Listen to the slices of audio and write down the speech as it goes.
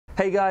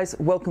Hey guys,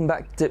 welcome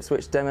back to Dip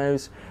Switch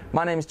Demos.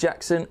 My name is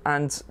Jackson,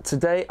 and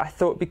today I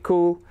thought it'd be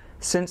cool,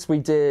 since we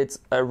did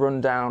a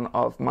rundown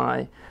of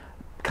my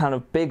kind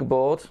of big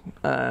board,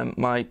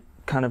 my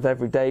kind of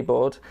everyday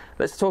board,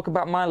 let's talk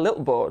about my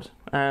little board.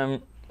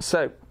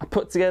 So I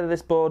put together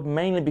this board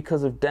mainly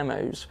because of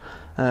demos.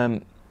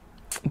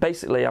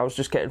 Basically, I was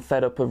just getting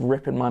fed up of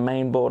ripping my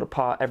main board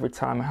apart every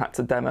time I had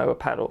to demo a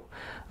pedal.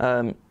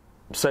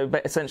 So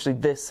essentially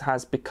this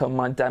has become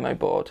my demo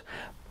board.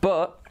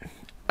 But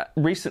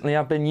recently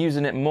I've been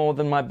using it more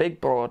than my big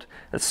board.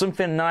 There's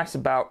something nice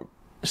about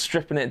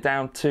stripping it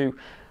down to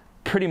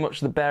pretty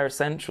much the bare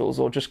essentials,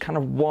 or just kind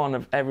of one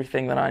of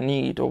everything that I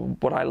need or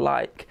what I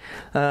like.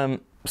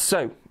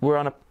 So we're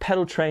on a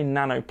Pedal Train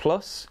Nano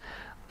Plus.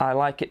 I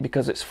like it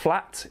because it's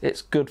flat.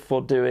 It's good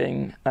for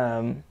doing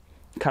kind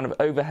of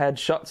overhead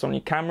shots on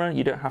your camera.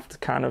 You don't have to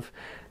kind of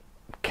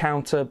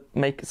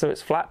make it so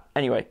it's flat.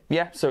 Anyway,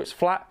 yeah, so it's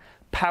flat,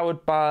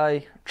 powered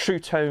by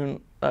Truetone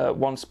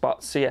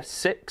Onespot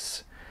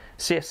CS6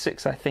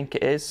 I think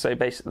it is. So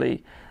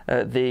basically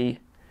the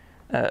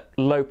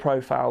low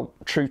profile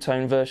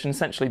Truetone version,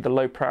 essentially the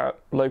low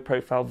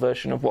profile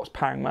version of what's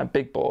powering my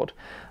big board.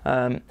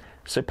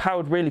 So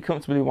powered really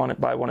comfortably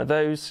by one of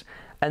those.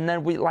 And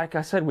then like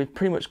I said, we've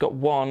pretty much got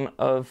one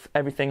of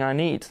everything I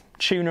need.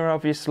 Tuner,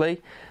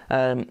 obviously,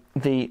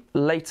 the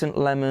Latent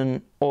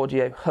Lemon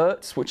Audio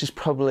Hertz, which is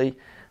probably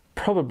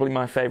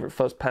my favourite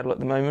fuzz pedal at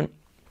the moment.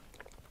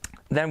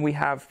 Then we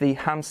have the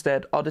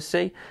Hamstead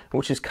Odyssey,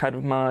 which is kind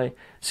of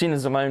seeing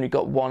as I've only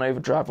got one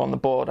overdrive on the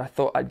board, I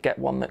thought I'd get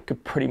one that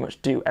could pretty much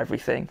do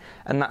everything.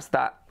 And that's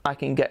that. I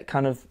can get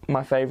kind of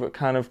my favourite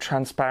kind of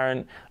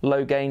transparent,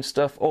 low gain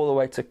stuff, all the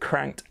way to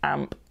cranked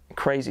amp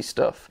crazy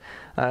stuff.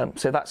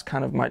 So that's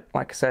kind of my,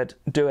 like I said,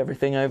 do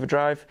everything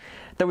overdrive.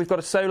 Then we've got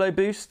a solo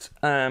boost.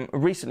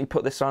 Recently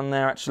put this on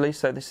there actually.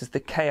 So this is the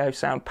KO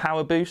Sound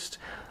Power Boost,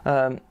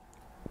 kind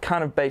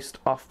of based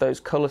off those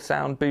Colour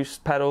Sound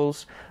boost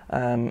pedals.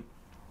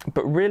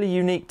 But really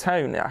unique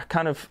tone.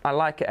 I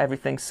like it,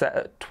 everything set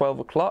at 12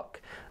 o'clock.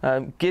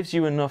 Gives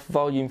you enough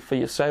volume for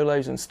your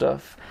solos and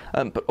stuff,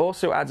 but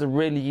also adds a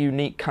really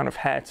unique kind of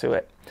hair to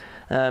it.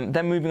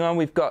 Then moving on,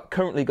 we've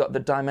currently got the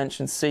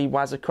Dimension C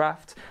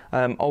Wazacraft.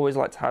 Always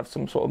like to have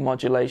some sort of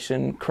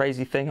modulation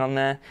crazy thing on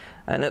there,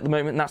 and at the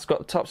moment that's got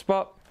the top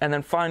spot. And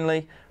then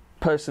finally,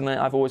 personally,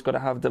 I've always got to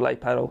have a delay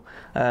pedal,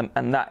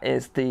 and that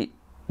is the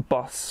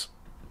Boss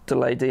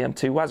Delay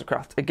DM2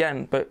 Wazacraft,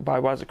 again but by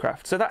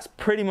Wazacraft. So that's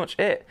pretty much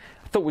it.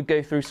 I thought we'd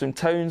go through some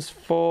tones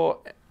for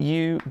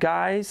you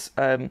guys.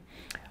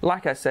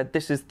 Like I said,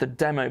 this is the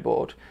demo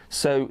board,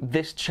 so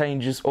this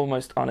changes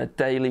almost on a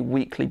daily,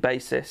 weekly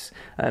basis.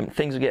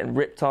 Things are getting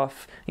ripped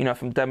off, you know,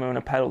 from demoing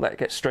a pedal that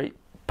gets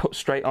put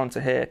straight onto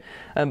here.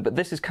 But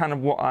this is kind of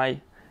what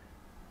I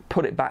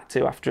put it back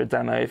to after a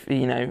demo. If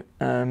you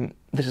know,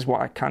 this is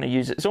what I kind of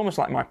use. It's almost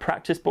like my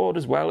practice board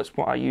as well. It's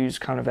what I use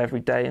kind of every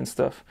day and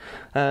stuff.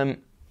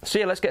 So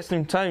yeah, let's get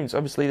some tones.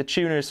 Obviously the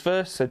tuner is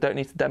first, so don't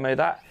need to demo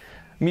that.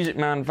 Music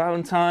Man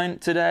Valentine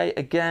today,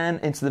 again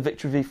into the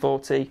Victory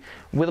V40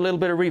 with a little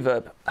bit of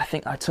reverb. I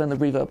think I turned the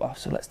reverb off,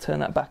 so let's turn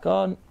that back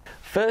on.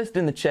 First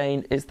in the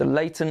chain is the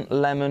Latent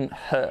Lemon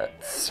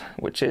Hertz,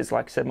 which is,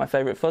 like I said, my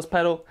favourite fuzz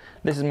pedal.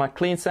 This is my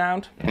clean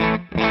sound.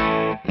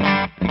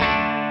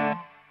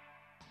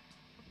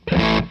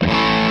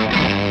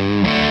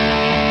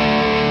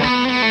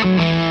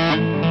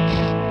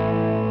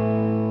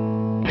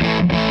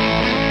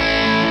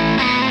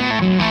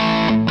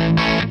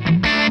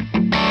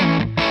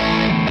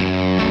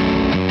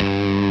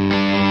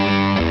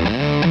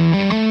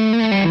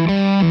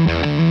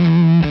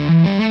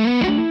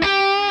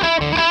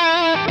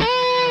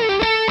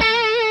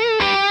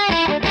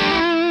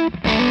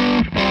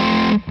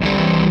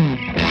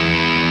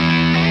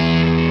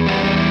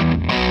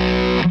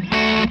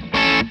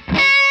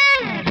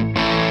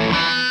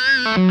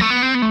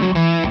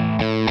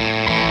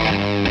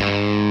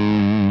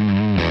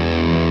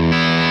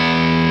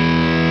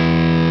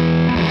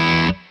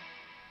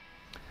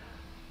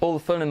 All the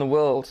fun in the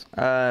world.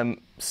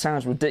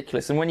 Sounds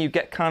ridiculous, and when you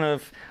get kind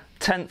of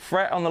 10th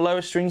fret on the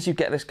lower strings, you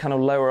get this kind of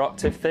lower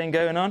octave thing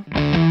going on.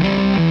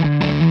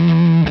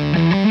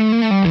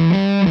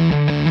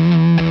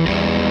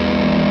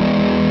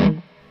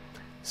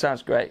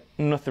 Sounds great,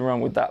 nothing wrong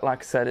with that.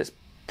 Like I said, it's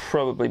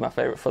probably my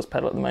favourite fuzz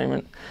pedal at the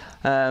moment.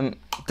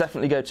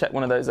 Definitely go check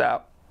one of those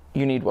out,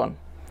 you need one.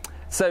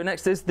 So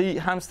next is the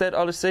Hamstead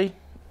Odyssey,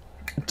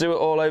 do it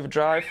all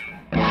overdrive.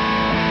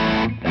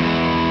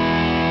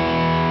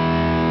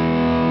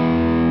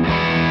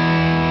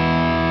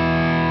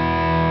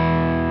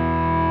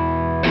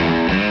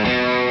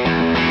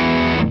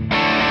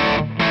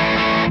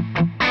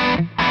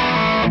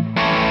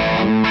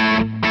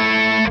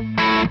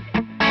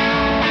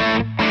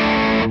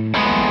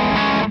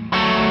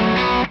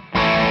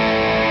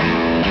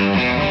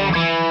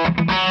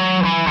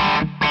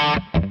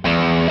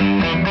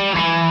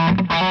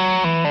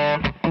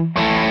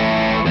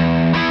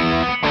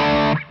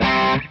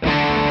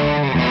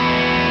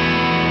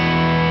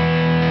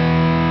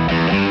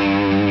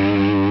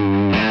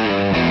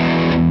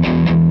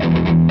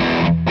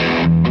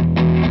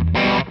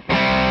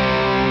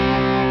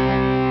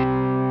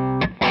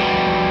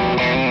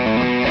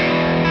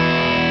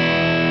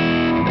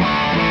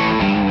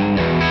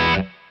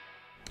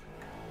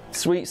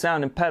 sweet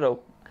sounding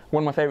pedal.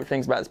 One of my favourite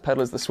things about this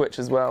pedal is the switch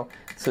as well.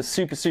 It's a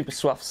super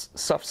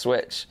soft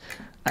switch,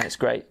 and it's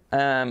great.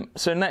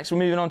 So next we're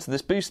moving on to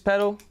this boost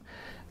pedal,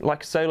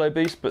 like a solo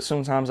boost, but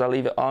sometimes I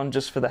leave it on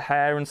just for the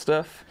hair and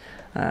stuff.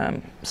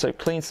 So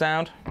clean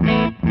sound.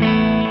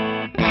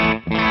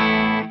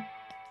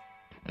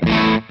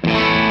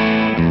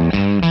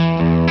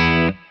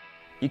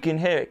 You can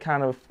hear it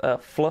kind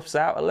of fluffs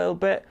out a little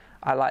bit.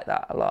 I like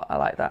that a lot, I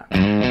like that.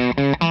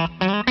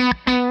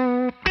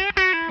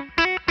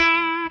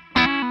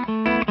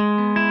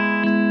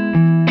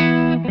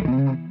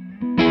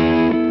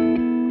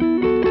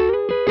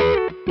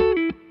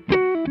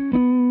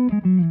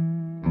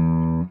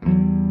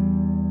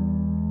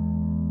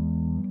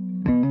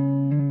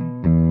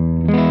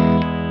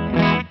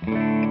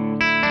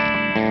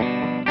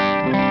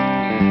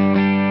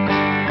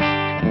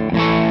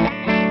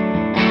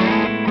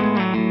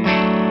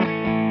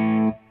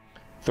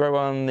 Throw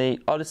on the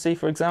Odyssey,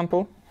 for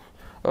example.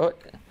 Oh.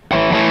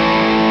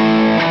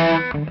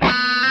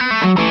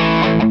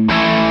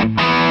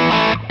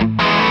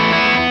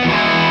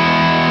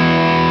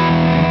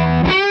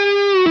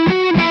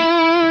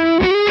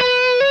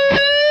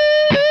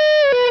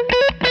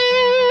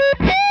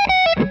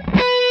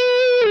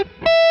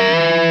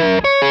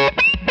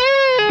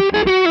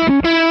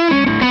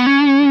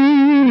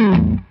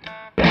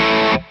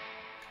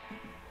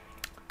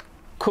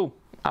 Cool.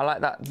 I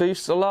like that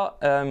boost a lot.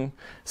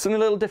 Something a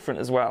little different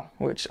as well,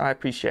 which I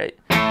appreciate.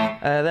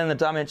 Then the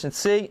Dimension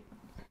C.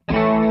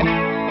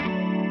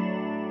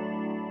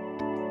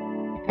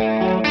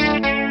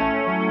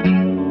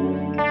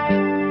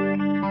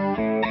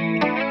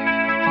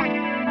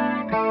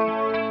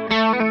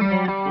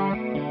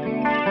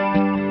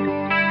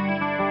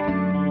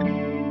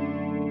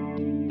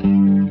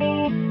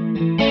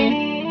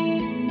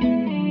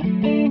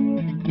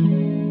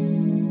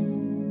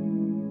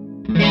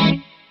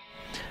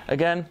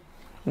 Again,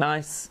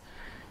 nice.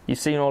 You've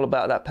seen all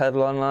about that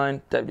pedal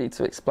online, don't need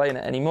to explain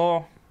it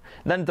anymore.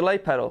 Then delay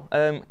pedal.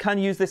 Can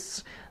use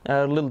this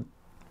little,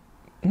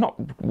 not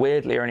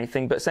weirdly or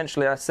anything, but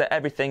essentially I set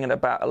everything at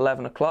about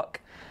 11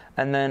 o'clock,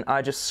 and then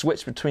I just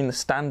switch between the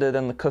standard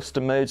and the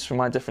custom modes for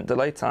my different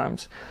delay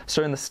times.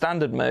 So in the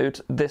standard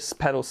mode, this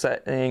pedal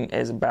setting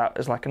is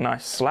like a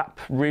nice slap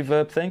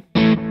reverb thing.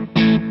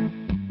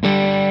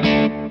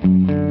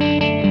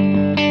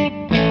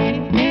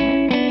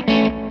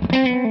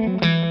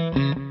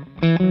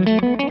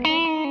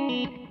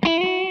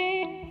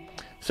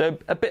 So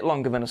a bit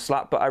longer than a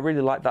slap, but I really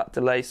like that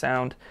delay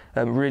sound,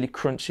 really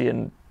crunchy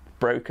and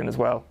broken as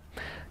well.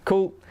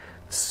 Cool.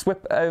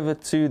 Swip over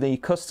to the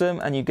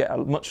custom and you get a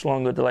much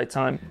longer delay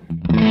time.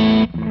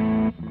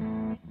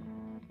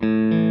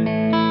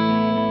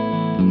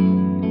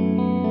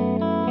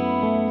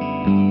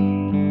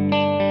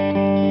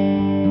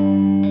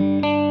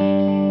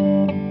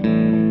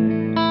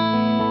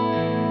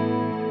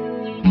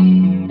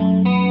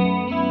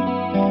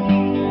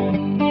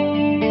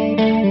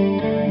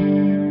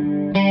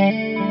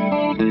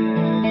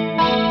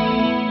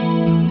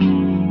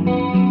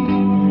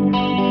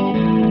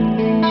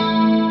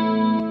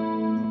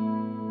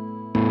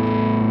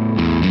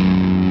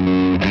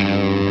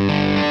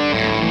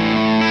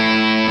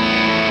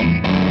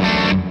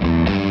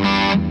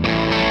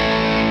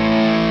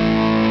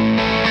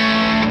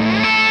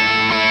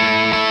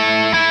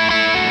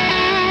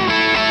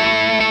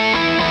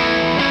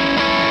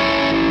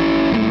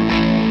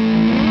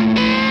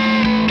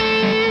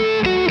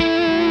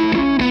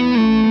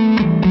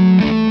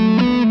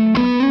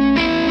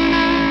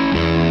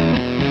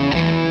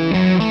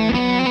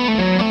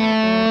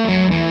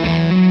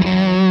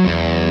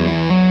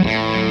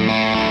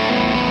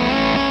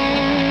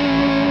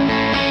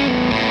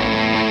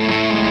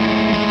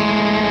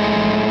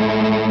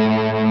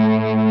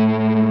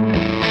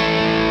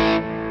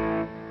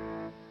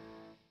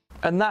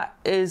 And that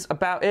is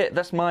about it.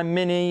 That's my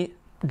mini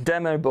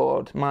demo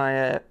board,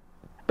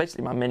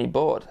 basically my mini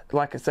board.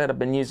 Like I said, I've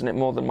been using it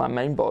more than my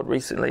main board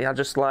recently.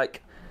 It's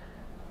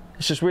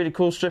just really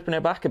cool stripping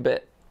it back a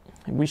bit.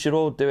 We should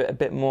all do it a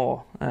bit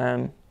more.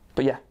 But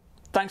yeah,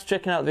 thanks for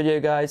checking out the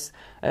video, guys.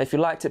 If you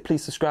liked it,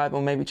 please subscribe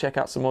or maybe check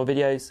out some more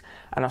videos,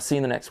 and I'll see you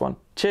in the next one.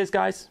 Cheers,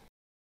 guys.